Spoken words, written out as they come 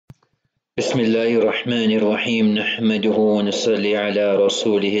بسم الله الرحمن الرحيم نحمده ونصلي على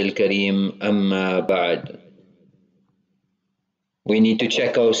رسوله الكريم أما بعد. We need to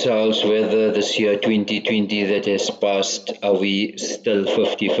check ourselves whether this year 2020 that has passed, are we still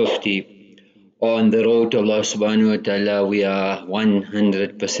 50-50, or on the road to Allah subhanahu wa ta'ala we are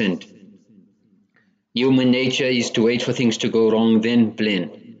 100%. Human nature is to wait for things to go wrong, then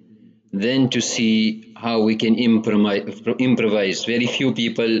plan, then to see how we can improvise. Very few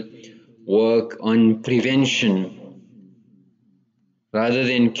people work on prevention rather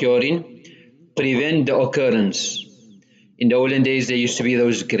than curing. Prevent the occurrence. In the olden days there used to be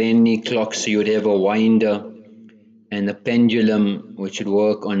those granny clocks, so you would have a winder and a pendulum which would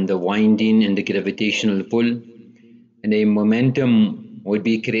work on the winding and the gravitational pull, and a momentum would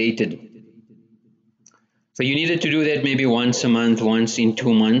be created. So you needed to do that maybe once a month, once in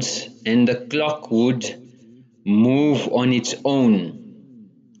 2 months, and the clock would move on its own.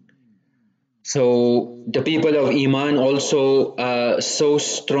 So the people of Iman also are so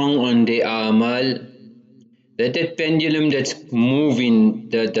strong on their amal that pendulum that's moving,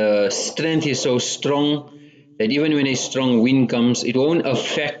 the strength is so strong that even when a strong wind comes, it won't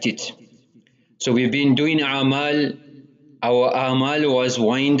affect it. So we've been doing amal, our amal was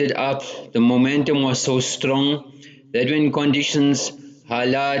winded up, the momentum was so strong that when conditions,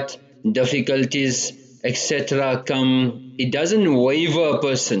 halat, difficulties, etc. come, it doesn't waver a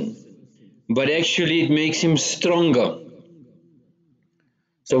person, but actually it makes him stronger.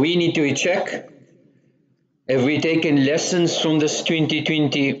 So we need to check, have we taken lessons from this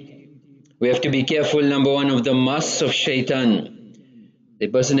 2020? We have to be careful, number one, of the masks of shaitan. The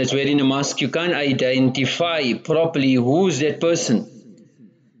person that's wearing a mask, you can't identify properly who's that person.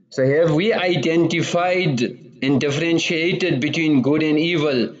 So have we identified and differentiated between good and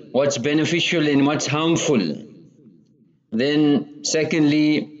evil, what's beneficial and what's harmful? Then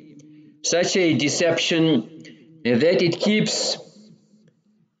secondly, such a deception that it keeps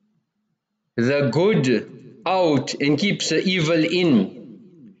the good out and keeps the evil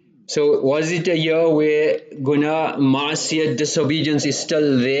in. So was it a year where guna, ma'asiyat, disobedience is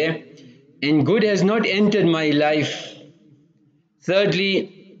still there and good has not entered my life?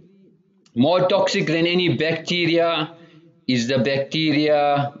 Thirdly, more toxic than any bacteria is the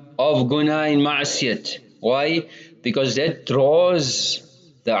bacteria of guna and ma'asiyat. Why? Because that draws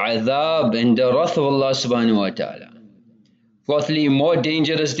the adhab and the wrath of Allah subhanahu wa ta'ala. Fourthly, more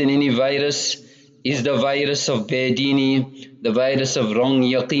dangerous than any virus is the virus of badini, the virus of wrong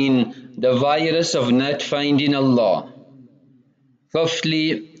yaqeen, the virus of not finding Allah.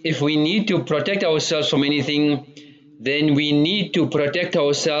 Fifthly, if we need to protect ourselves from anything, then we need to protect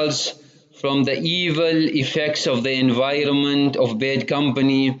ourselves from the evil effects of the environment, of bad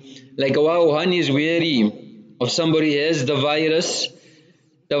company. Like wow, one is wary of somebody who has the virus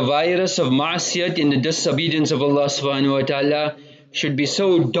of ma'asiyat and the disobedience of Allah subhanahu wa ta'ala should be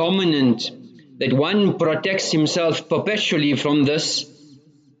so dominant that one protects himself perpetually from this.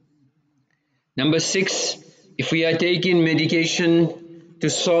 Number 6, if we are taking medication to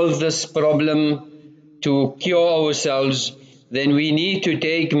solve this problem, to cure ourselves, then we need to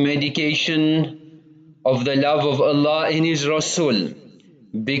take medication of the love of Allah and His Rasul,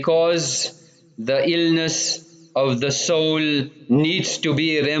 because the illness of the soul needs to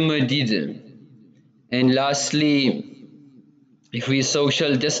be remedied. And lastly, if we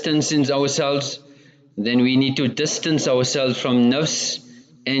social distancing ourselves, then we need to distance ourselves from nafs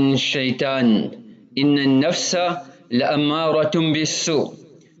and shaitan. Inna nafsa la'ammaratun bisu.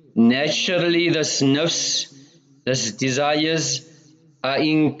 Naturally this nafs, this desires are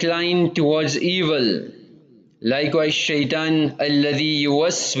inclined towards evil. Likewise shaitan, alladhi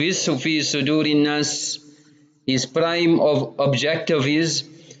yuwaswisu fi sudurin nas, his prime objective is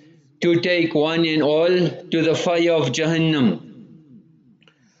to take one and all to the fire of Jahannam.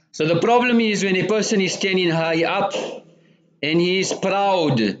 So the problem is when a person is standing high up and he is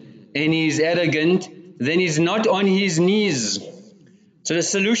proud and he is arrogant, then he is not on his knees. So the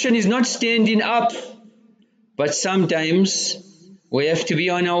solution is not standing up, but sometimes we have to be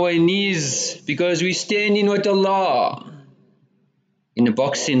on our knees because we stand in with Allah. In a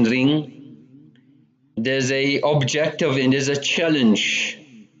boxing ring, there's a objective and there's a challenge,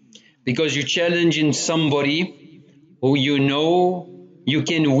 because you're challenging somebody who you know you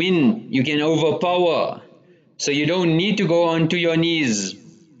can win, you can overpower. So you don't need to go onto your knees.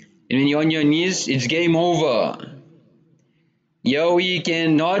 And when you're on your knees, it's game over. Here we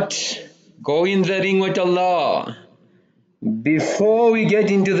cannot go in the ring with Allah. Before we get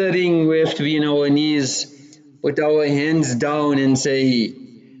into the ring, we have to be on our knees, put our hands down and say,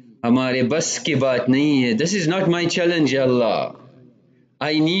 Hamare bas ki baat nahi hai. This is not my challenge, Allah.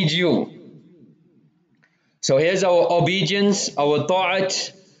 I need you. So here's our obedience, our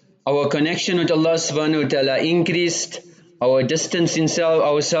ta'at, our connection with Allah subhanahu wa ta'ala increased, our distance in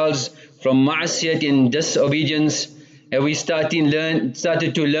ourselves from ma'asiyat and disobedience, and we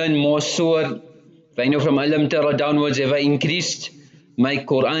started to learn more surah. If I know from Alam Tara downwards, if I increased my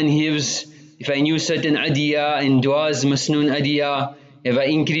Quran hifz, if I knew certain adiyah and du'as, masnoon adiyah, if I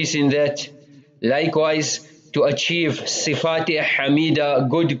increase in that, likewise to achieve sifat hamida,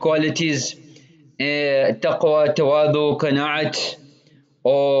 good qualities, taqwa, tawadu, qana'at,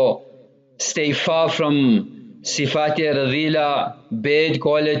 or stay far from sifat radila, bad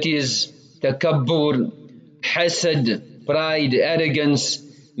qualities, takabbur, hasad, pride, arrogance,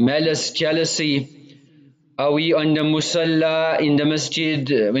 malice, jealousy. Are we on the musalla in the masjid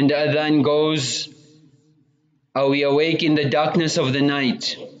when the adhan goes? Are we awake in the darkness of the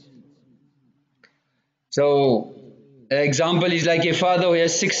night? So, an example is like a father who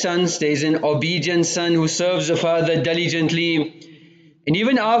has 6 sons. There is an obedient son who serves the father diligently. And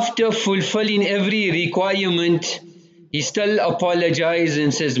even after fulfilling every requirement, he still apologizes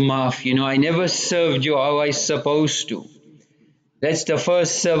and says, Maaf, I never served you how I supposed to. That's the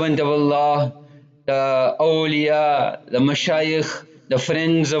first servant of Allah, the awliya, the mashayikh, the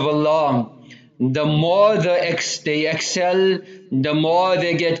friends of Allah. The more they excel, the more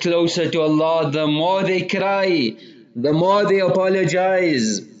they get closer to Allah, the more they cry, the more they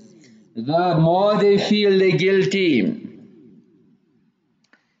apologize, the more they feel they're guilty.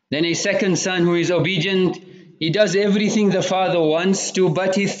 Then a second son who is obedient, he does everything the father wants to,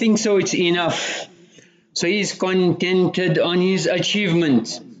 but he thinks so it's enough. So he is contented on his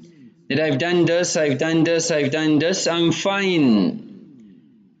achievement, that I've done this, I've done this, I've done this, I'm fine.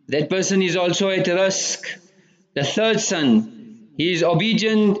 That person is also at risk. The third son, he is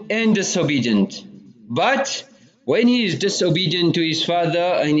obedient and disobedient. But when he is disobedient to his father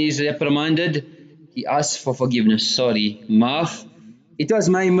and he is reprimanded, he asks for forgiveness. Sorry, maaf. It was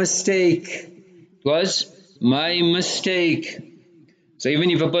my mistake. It was my mistake. So even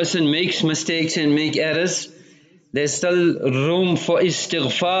if a person makes mistakes and make errors, there's still room for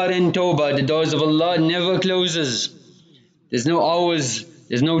istighfar and tawbah. The doors of Allah never closes. There's no hours,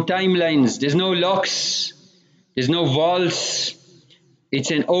 there's no timelines, there's no locks, there's no vaults.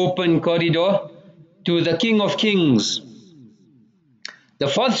 It's an open corridor to the King of Kings. The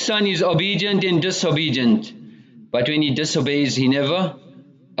fourth son is obedient and disobedient, but when he disobeys, he never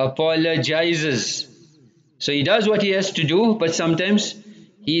apologizes. So he does what he has to do, but sometimes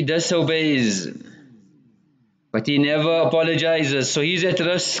he disobeys, but he never apologizes, so he's at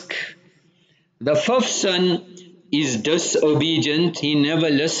risk. The fifth son is disobedient, he never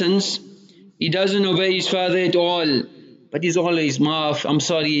listens, he doesn't obey his father at all, but he's always, maaf, I'm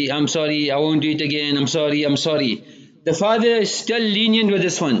sorry, I won't do it again, I'm sorry. The father is still lenient with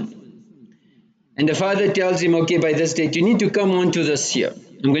this one. And the father tells him, okay, by this date, you need to come on to this year.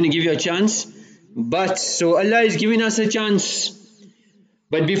 I'm going to give you a chance. But, so Allah is giving us a chance.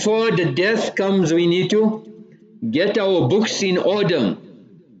 But before the death comes, we need to get our books in order.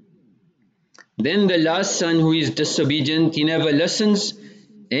 Then the last son who is disobedient, he never listens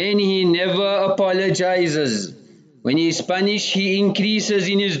and he never apologizes. When he is punished, he increases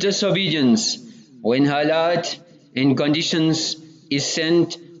in his disobedience. When halat and conditions is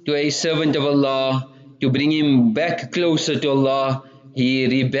sent to a servant of Allah to bring him back closer to Allah,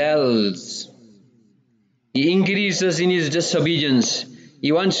 he rebels. He increases in his disobedience.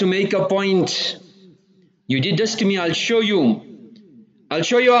 He wants to make a point. You did this to me, I'll show you. I'll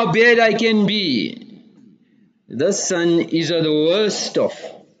show you how bad I can be. This son is the worst of.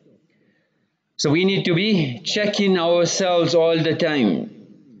 So we need to be checking ourselves all the time.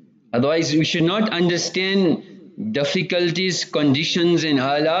 Otherwise we should not understand difficulties, conditions and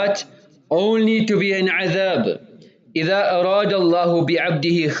halat only to be an adhab. إذا أراد الله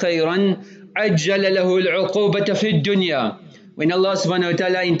بعبده خيرا عجل له العقوبة في الدنيا. When Allah subhanahu wa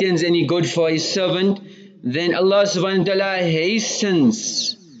ta'ala intends any good for his servant, then Allah subhanahu wa ta'ala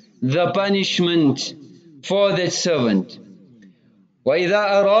hastens the punishment for that servant.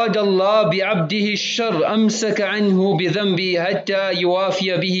 وإذا أراد الله بعبده الشر أمسك عنه بذنبه حتى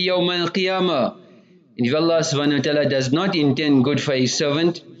يوافي به يوم القيامة. And if Allah subhanahu wa ta'ala does not intend good for his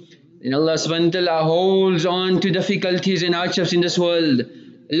servant, then Allah subhanahu wa ta'ala holds on to difficulties and hardships in this world.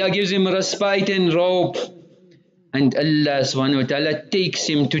 Allah gives him respite and rope, and Allah subhanahu wa ta'ala takes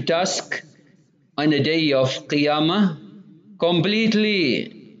him to task on the day of Qiyamah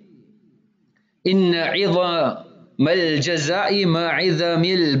completely. Inna عِظَمَ الْجَزَاءِ مَا عِظَمِ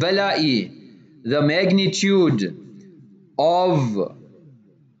الْبَلَاءِ. The magnitude of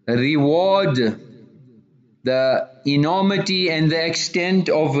reward, the enormity and the extent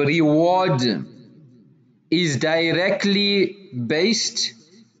of reward is directly based,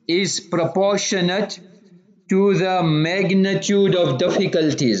 is proportionate to the magnitude of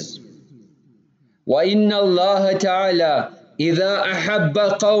difficulties. وَإِنَّ اللَّهَ تَعَالَى إِذَا أَحَبَّ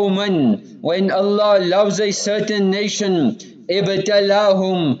قَوْمًا, when Allah loves a certain nation,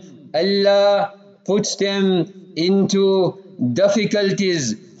 ابْتَلَاهُمْ, Allah puts them into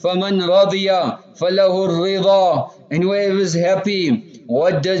difficulties. فَمَنْ رَضِيَ فَلَهُ الرِّضَى, and whoever is happy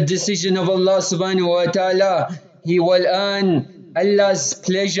what the decision of Allah subhanahu wa ta'ala, he will earn Allah's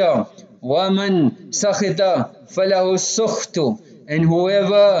pleasure. وَمَنْ سَخِطَ فَلَهُ السُّخْطُ, and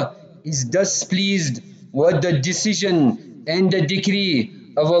whoever is displeased with the decision and the decree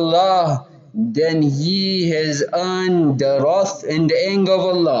of Allah, then he has earned the wrath and the anger of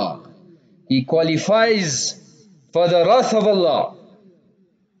Allah. He qualifies for the wrath of Allah.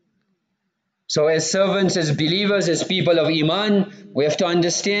 So as servants, as believers, as people of Iman, we have to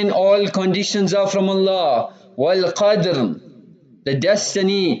understand all conditions are from Allah. Wal qadr, the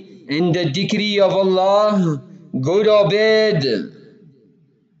destiny and the decree of Allah, good or bad.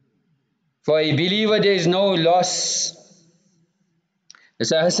 For a believer there is no loss.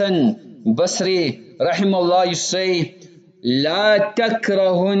 As Hassan Basri rahimahullah used to say, لا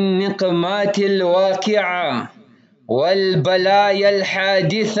تكره النقمات الواقعة والبلايا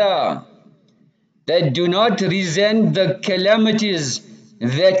الحادثة, that do not resent the calamities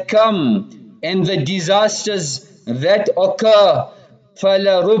that come and the disasters that occur.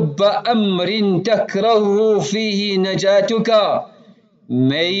 فَلَرُبَّ أَمْرٍ تَكْرَهُ فِيهِ نَجَاتُكَ,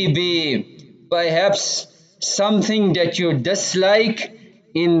 maybe perhaps something that you dislike,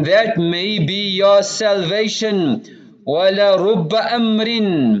 in that may be your salvation. وَلَرُبَّ أَمْرٍ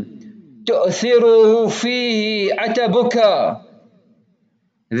تُؤْثِرُهُ فِيهِ عَتَبُكَ,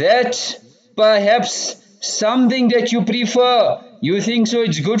 that perhaps something that you prefer, you think so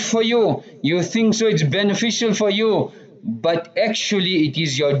it's good for you, you think so it's beneficial for you, but actually it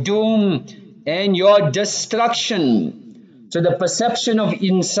is your doom and your destruction. So the perception of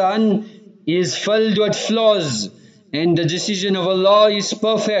insan is filled with flaws, and the decision of Allah is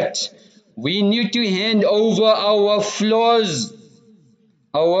perfect. We need to hand over our flaws.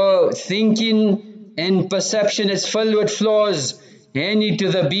 Our thinking and perception is filled with flaws. Hand it to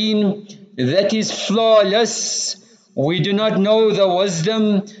the being that is flawless. We do not know the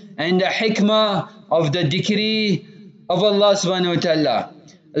wisdom and the hikmah of the decree of Allah subhanahu wa ta'ala.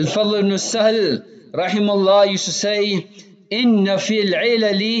 Al-Fadl ibn Sahl rahimahullah used to say, إِنَّ فِي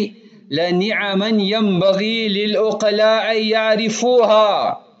الْعِلَلِ لَنِعَمًا يَنْبَغِي لِلْأُقَلَاءِ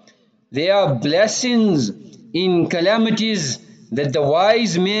يَعْرِفُوهَا, there are blessings in calamities that the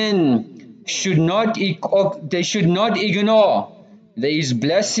wise men should not ignore. There is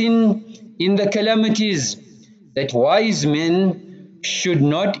blessing in the calamities that wise men should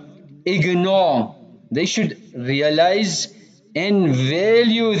not ignore. They should realize and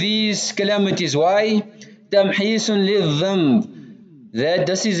value these calamities. Why? تَمْحِيصٌ لِلذَّنْبِ, that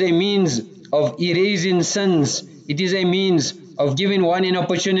this is a means of erasing sins. It is a means of giving one an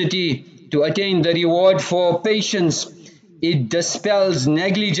opportunity to attain the reward for patience. It dispels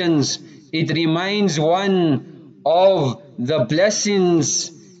negligence. It reminds one of the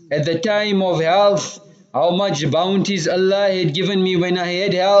blessings at the time of health, how much bounties Allah had given me when I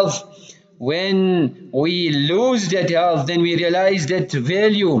had health. When we lose that health, then we realize that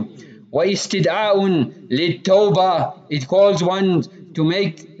value. وَإِسْتِدْعَاءٌ لِلتَّوْبَةِ, it calls one to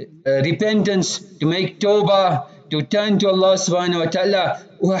make repentance, to make tawbah, to turn to Allah subhanahu wa ta'ala.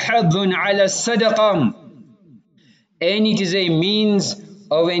 وَحَضٌ عَلَى الصَّدَقَةِ, and it is a means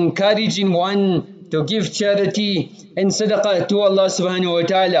of encouraging one to give charity and sadaqah to Allah subhanahu wa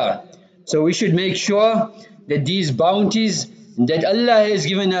ta'ala. So we should make sure that these bounties that Allah has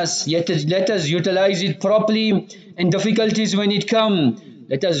given us, yet let us utilize it properly, and difficulties when it come,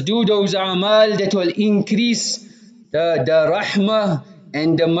 let us do those a'mal that will increase the rahmah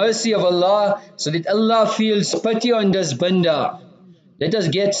and the mercy of Allah, so that Allah feels pity on this banda. Let us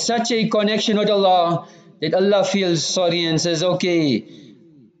get such a connection with Allah that Allah feels sorry and says, okay,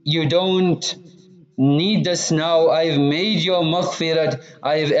 you don't need this now. I've made your maghfirat,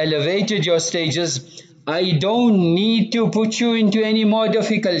 I've elevated your stages. I don't need to put you into any more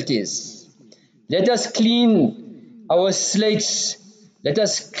difficulties. Let us clean our slates. Let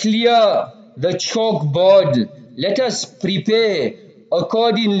us clear the chalkboard. Let us prepare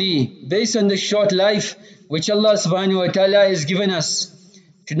accordingly based on the short life which Allah subhanahu wa ta'ala has given us.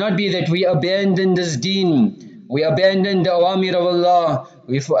 It should not be that we abandon this deen, we abandon the awamir of Allah,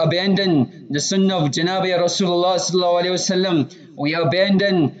 we abandon the sunnah of Janabi Rasulullah sallallahu alayhi wa sallam, we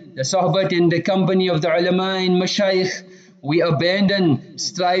abandon the sohbat and the company of the ulama and mashayikh, we abandon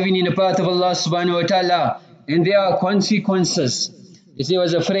striving in the path of Allah subhanahu wa ta'ala, and there are consequences. He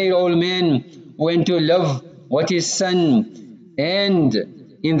was a frail old man who went to love what his son, and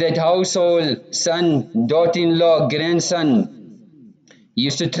in that household, son, daughter-in-law, grandson, he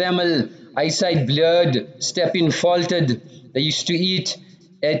used to tremble, eyesight blurred, stepping faltered. They used to eat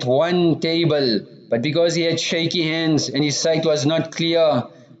at one table, but because he had shaky hands and his sight was not clear,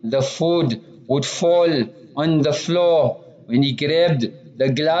 the food would fall on the floor. When he grabbed the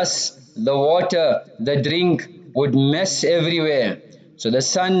glass, the water, the drink would mess everywhere. So the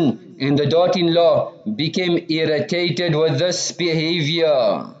son and the daughter-in-law became irritated with this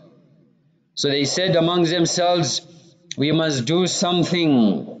behavior. So they said amongst themselves, we must do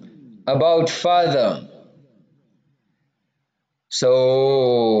something about father.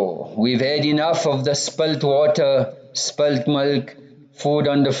 So we've had enough of the spilt water, spilt milk, food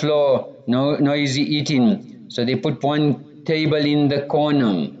on the floor, noisy eating. So they put one table in the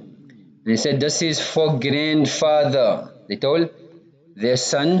corner. They said, this is for grandfather. They told their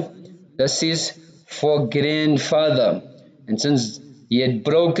son, this is for grandfather. And since he had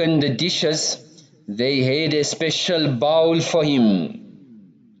broken the dishes, they had a special bowl for him.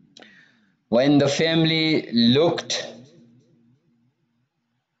 When the family looked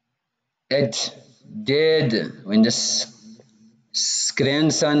at dad, when the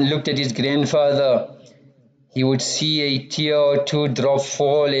grandson looked at his grandfather, he would see a tear or two drop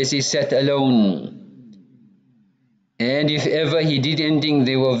fall as he sat alone. And if ever he did anything,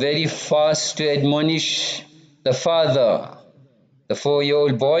 they were very fast to admonish the father. The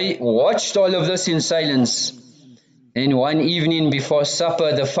 4-year-old boy watched all of this in silence. And one evening before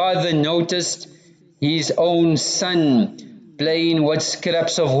supper, the father noticed his own son playing with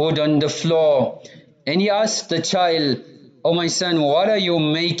scraps of wood on the floor. And he asked the child, "Oh my son, what are you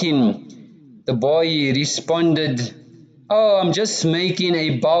making?" The boy responded, "Oh, I'm just making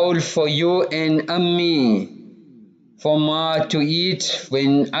a bowl for you and Ammi, for Ma to eat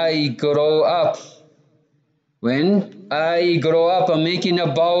when I grow up. When I grow up, I'm making a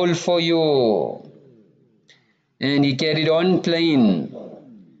bowl for you." And he carried on playing.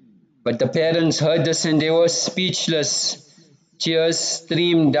 But the parents heard this and they were speechless. Tears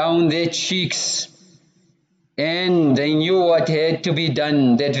streamed down their cheeks. And they knew what had to be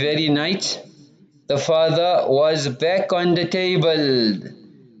done. That very night, the father was back on the table.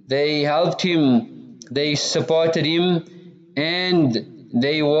 They helped him, they supported him, and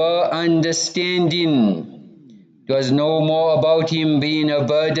they were understanding. It was no more about him being a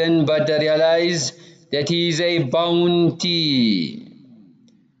burden, but they realized that he is a bounty.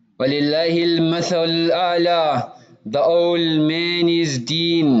 وَلِلَّهِ الْمَثَلُ الْأَعْلَى. The old man is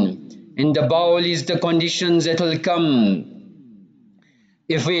deen, and the bowl is the conditions that will come.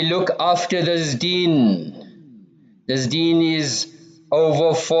 If we look after this deen is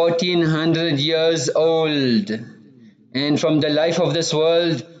over 1400 years old, and from the life of this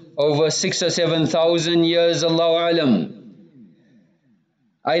world, over 6,000 or 7,000 years, Allahu Alam.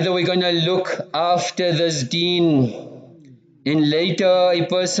 Either we're going to look after this deen, and later a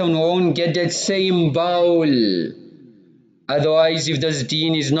person won't get that same bowl. Otherwise, if this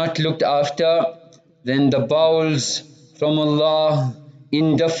deen is not looked after, then the bowls from Allah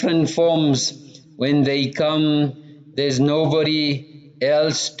in different forms, when they come, there's nobody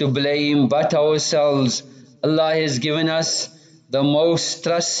else to blame but ourselves. Allah has given us the most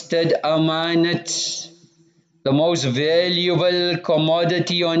trusted amanat, the most valuable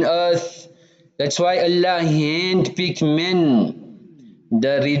commodity on earth. That's why Allah handpicked men,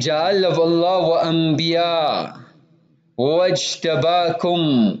 the Rijal of Allah wa Anbiya.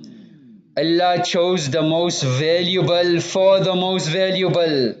 وَاجْتَبَاكُمْ. Allah chose the most valuable for the most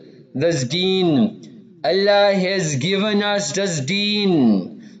valuable. This deen, Allah has given us this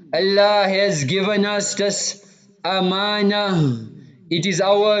deen. Allah has given us this amana. It is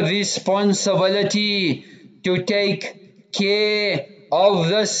our responsibility to take care of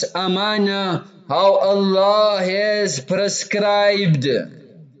this amana how Allah has prescribed.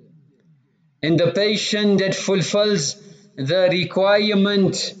 And the patient that fulfills the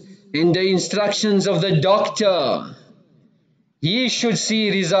requirement and the instructions of the doctor, he should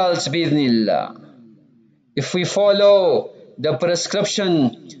see results bi'idhnillah. If we follow the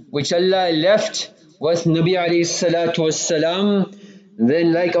prescription which Allah left with Nabi alayhi salatu wassalam,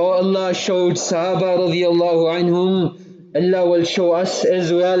 then like how Allah showed Sahaba radiallahu anhum, Allah will show us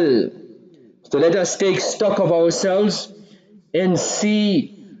as well. So let us take stock of ourselves and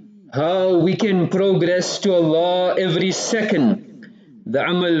see how we can progress to Allah every second. The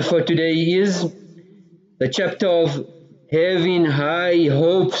amal for today is the chapter of having high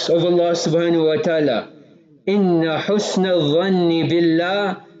hopes of Allah subhanahu wa ta'ala. إن حسن الظن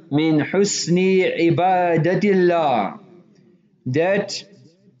بالله من حسن عبادة الله. That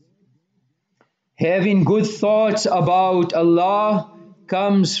having good thoughts about Allah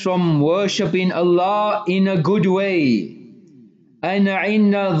comes from worshipping Allah in a good way. أنا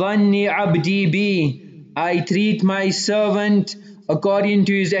عند ظن عبدي بي. I treat my servant according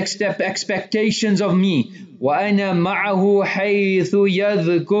to his expectations of me. وأنا معه حيث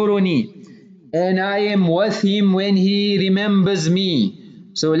يذكرني. And I am with him when he remembers me.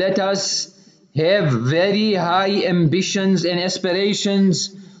 So let us have very high ambitions and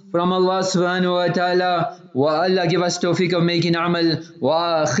aspirations from Allah subhanahu wa ta'ala. Wa Allah give us tawfiq of making amal.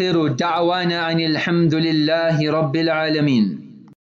 Wa akhiru da'wana anil hamdulillahi rabbil alameen.